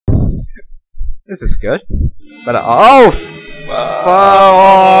This is good. But oh, fuck!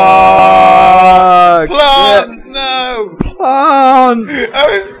 Plant, no! Plant! I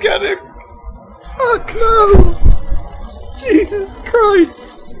was gonna. Fuck no! Jesus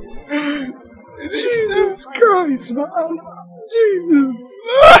Christ! Jesus Christ, man! Jesus!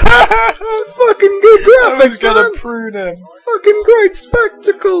 Fucking good graphics, I was gonna man. prune him. Fucking great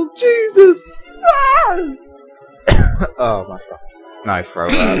spectacle! Jesus! Ah! Oh my god. No, throw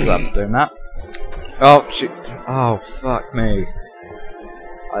that up doing that. Oh shit! Oh fuck me!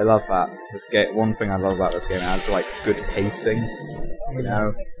 I love that. This game. One thing I love about this game, it has like good pacing. You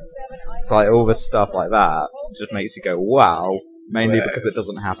know, it's like all this stuff like that just makes you go wow. Mainly because it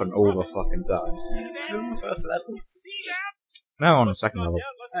doesn't happen all the fucking time. Still on the first level. No, on the second level.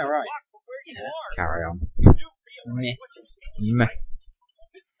 Oh right. Carry on. Meh. Meh.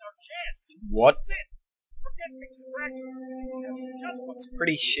 What? It's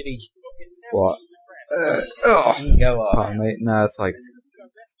pretty shitty. What? Oh, you can go up. Pardon me. No, it's like.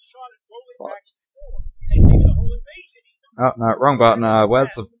 Fuck. Oh no, wrong button.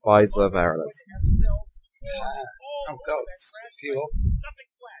 Where's the visor? There it is. Oh god, it's a few off.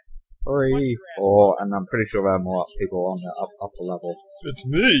 3, 4, and I'm pretty sure there are more people on the upper level. It's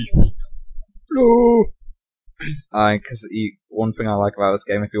me! No! Because one thing I like about this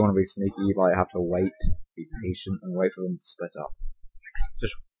game, if you want to be sneaky, you like have to wait, be patient, and wait for them to split up.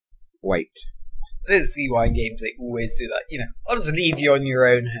 Just wait. I don't see why in games they always do that. You know, I'll just leave you on your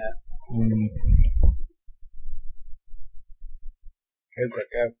own here. Go.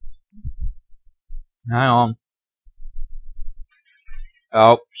 Hang on.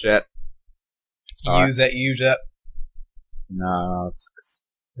 Oh, shit. Use it. No, it's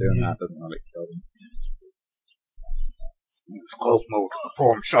doing that doesn't really kill them. Scope mode,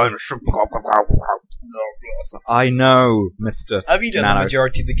 perform shine, I know, Mr. Have you done Nanos. the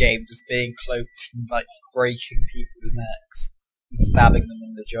majority of the game just being cloaked and like breaking people's necks and stabbing them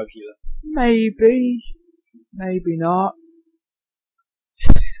in the jugular? Maybe. Maybe not.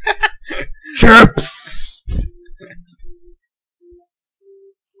 Chips!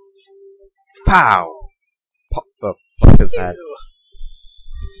 Pow! Pop the fucker's head.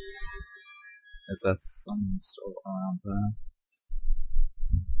 Is there some still around there?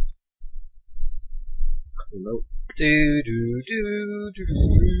 Hello. Do. Do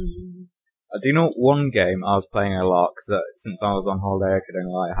you know one game I was playing a lot, because since I was on holiday I could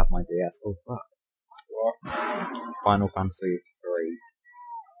only like, have my DS. Oh fuck. What? Final Fantasy 3.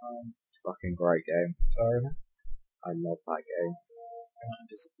 Fucking great game. Fair enough. I love that game.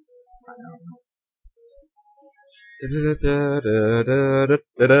 I know.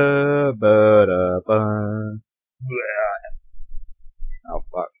 Oh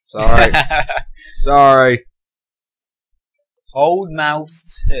fuck. Sorry. Sorry. Hold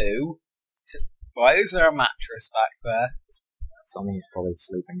mouse 2. Why is there a mattress back there? Someone's probably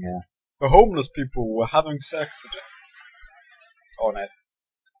sleeping here. The homeless people were having sex again. Oh no.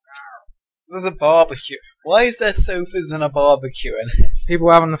 There's a barbecue. Why is there sofas and a barbecue in it? People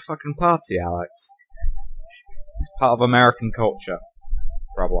are having a fucking party, Alex. It's part of American culture.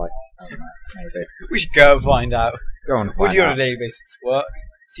 Probably. I don't know. Maybe. We should go and find out. Go on and What find do you on out. a daily basis? Work?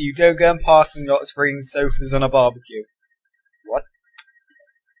 So you don't go in parking lots bringing sofas and a barbecue. What?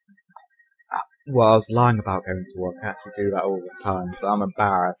 Well, I was lying about going to work. I actually do that all the time, so I'm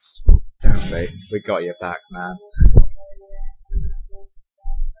embarrassed. Don't we? We got your back, man.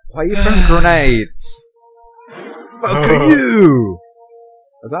 Why are you throwing grenades? Fuck are you!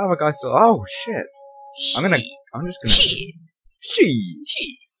 Does that other guy still? Oh shit! I'm just gonna. She.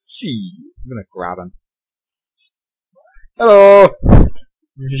 I'm gonna grab him. Hello.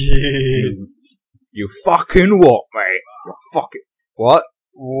 You fucking what, mate? You fucking what?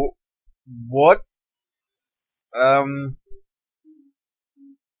 What?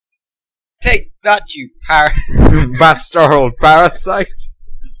 Take that, you Bastard parasite.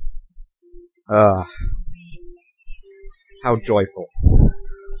 How joyful.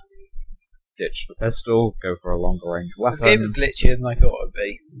 Ditch the pistol, go for a longer range weapon. This game is glitchier than I thought it would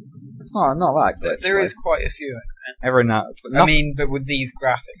be. It's not that glitchy. There is quite a few. Every now. I mean, but with these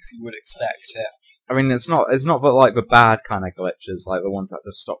graphics, you would expect it. I mean, it's not but like the bad kind of glitches, like the ones that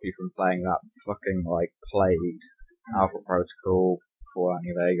just stop you from playing that fucking like Plague, Alpha Protocol, Fallout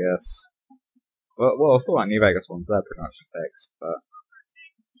New Vegas. Well, Fallout New Vegas ones they're pretty much fixed, but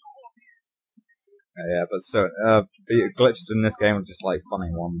yeah, but so the glitches in this game are just like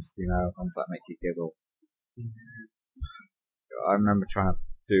funny ones, you know, ones that make you giggle. I remember trying to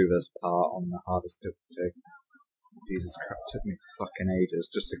do this part on the hardest difficulty. Jesus Christ, it took me fucking ages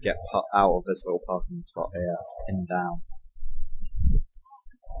just to get out of this little parking spot here. It's pinned down.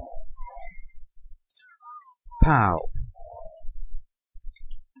 Pow.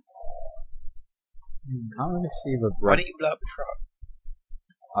 Can't really see the Why red. don't you blow up the truck?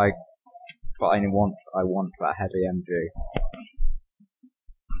 But I want that heavy MG.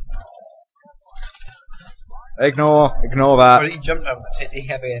 Ignore Why that. don't you jump over and take the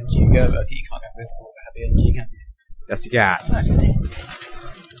heavy MG and go? Okay, you can't go invisible with the heavy MG, can you? Yes, you can.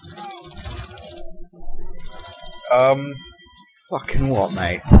 Fucking what,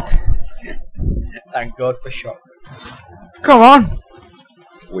 mate? Thank God for shotguns. Come on!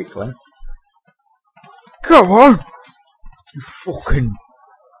 Weakling. Come on! You fucking...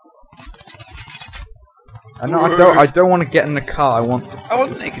 I don't want to get in the car, I want to... I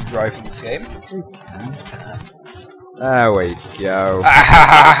want to naked drive in this game. You can. There we go.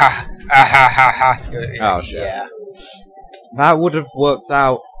 Oh, shit. Yeah. That would have worked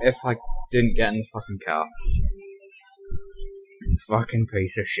out if I didn't get in the fucking car. Fucking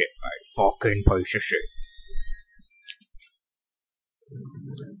piece of shit, mate. Fucking piece of shit.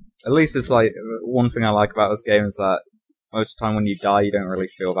 At least it's like, one thing I like about this game is that most of the time when you die you don't really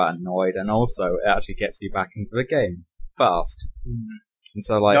feel that annoyed, and also it actually gets you back into the game fast. And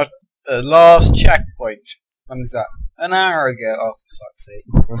so like... Not the last checkpoint. When was that? An hour ago. Oh, for fuck's sake.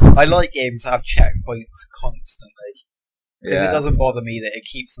 I like games that have checkpoints constantly. Because it doesn't bother me that it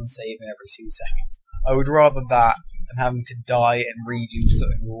keeps on saving every 2 seconds. I would rather that than having to die and redo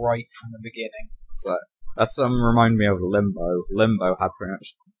something right from the beginning. So that's reminded me of Limbo. Limbo had pretty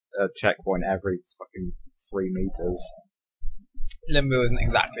much a checkpoint every fucking 3 meters. Limbo isn't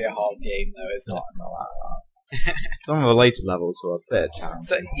exactly a hard game though, is it? Not that hard. Some of the later levels were a bit challenging.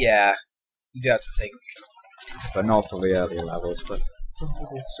 So yeah, you do have to think. But not for the earlier levels, but some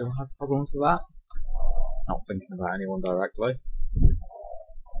people still have problems with that. Not thinking about anyone directly.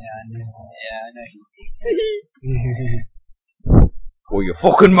 Yeah, I know. Oh, you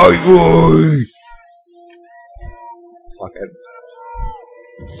fucking mate, boy! Fuck it.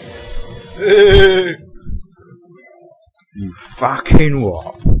 You fucking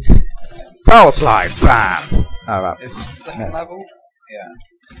what? Power slide, bam! Oh, right. Is the second level? Yeah.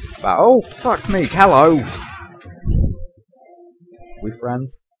 Oh, fuck me, hello! We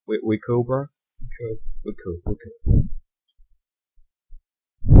friends? We cool, bro? Cool. We're cool.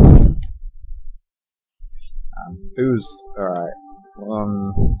 Who's... Alright.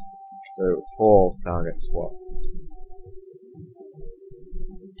 1, 2, 4 targets, what?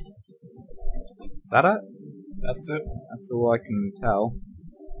 Is that it? That's it. That's all I can tell.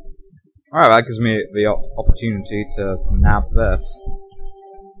 Alright, that gives me the opportunity to nab this.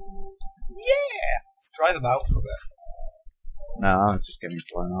 Yeah! Let's drive them out for a bit. No, I'm just getting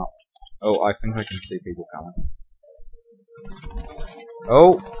blown up. Oh, I think I can see people coming.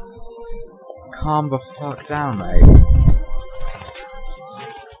 Oh! Calm the fuck down, mate.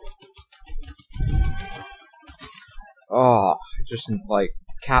 Oh, just like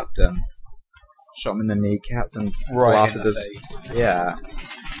capped him. Shot him in the kneecaps and blasted his face. Yeah.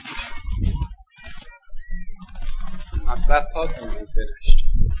 That's that pot noodle finished.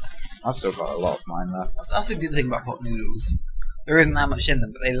 I've still got a lot of mine left. That's the good thing about pot noodles. There isn't that much in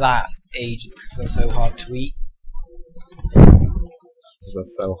them, but they last ages because they're so hard to eat. They're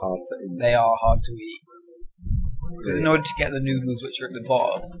so hard to eat. They are hard to eat. Because in order to get the noodles which are at the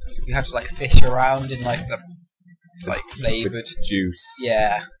bottom, you have to like fish around in like the flavoured juice.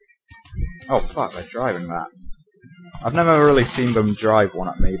 Yeah. Oh fuck, they're driving that. I've never really seen them drive one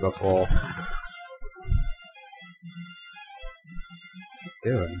at me before. What's he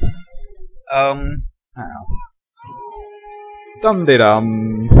doing? Ow.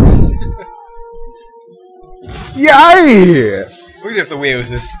 Dum-de-dum. Yay! What if the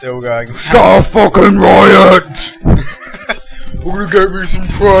wheels are still going? Start a fucking riot! We're gonna get me some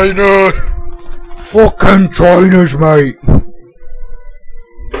trainers! Fucking trainers, mate!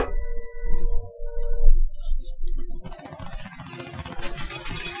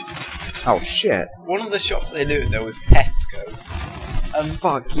 Oh shit. One of the shops they looted there was Tesco.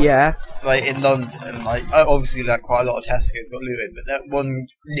 Fuck yes. Like in London, like obviously like quite a lot of Tesco's got looted, but that one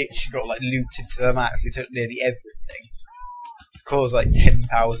literally got like looted to the max. They took nearly everything. It caused like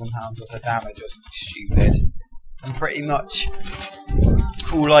 £10,000 worth of damage or something stupid. And pretty much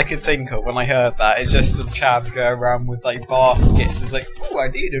all I could think of when I heard that is just some chavs going around with like baskets. It's like, oh, I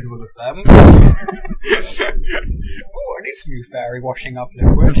needed one of them. Oh, I need some new fairy washing up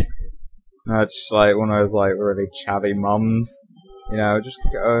liquid. Just like one of those like really chavvy mums. You know, just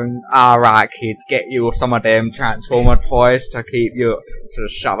going, alright kids, get you some of them Transformer toys to keep you, to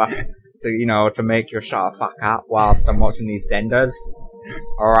shut up, to make you shut the fuck up whilst I'm watching these denders.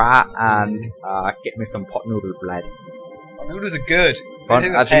 Alright, and get me some pot noodle blood. Pot noodles are good.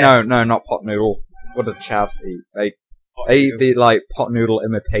 Actually, no, not pot noodle. what do chavs eat? They Pot eat noodle. the like pot noodle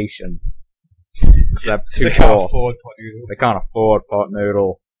imitation. 'Cause they're too They can't poor. afford pot noodle. They can't afford pot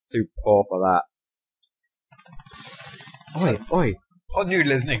noodle. Too poor for that. Oi, oi! Pot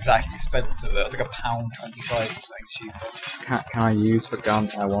noodle isn't exactly expensive. That's like £1.25 or something cheaper. Can I use for gun?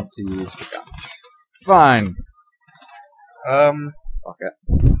 I want to use for gun. Fine. Fuck it.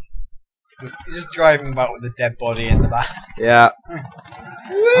 He's just driving about with a dead body in the back. Yeah.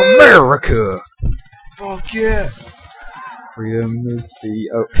 America. Fuck yeah! Freedom is the.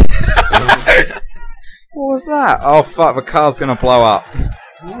 Oh. What was that? Oh fuck! The car's gonna blow up.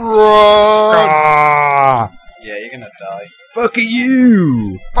 Run! Ah! Yeah, you're gonna die. Fuck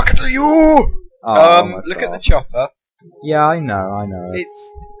you! Fuck it to you! Oh, Look at the chopper. Yeah, I know.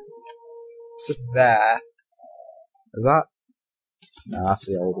 It's just there. Is that? No, that's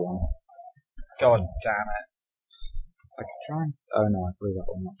the old one. God damn it. I could try and... Oh no, I blew that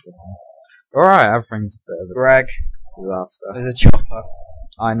one up. Alright, everything's a bit of a Greg, disaster. there's a chopper.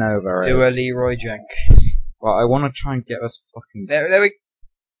 I know there is. Do a Leroy Junk. Well, I want to try and get this fucking... There we...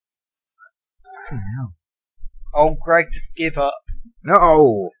 Fucking hell. Oh, Greg, just give up.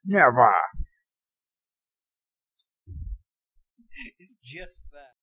 No! Never! It's just there.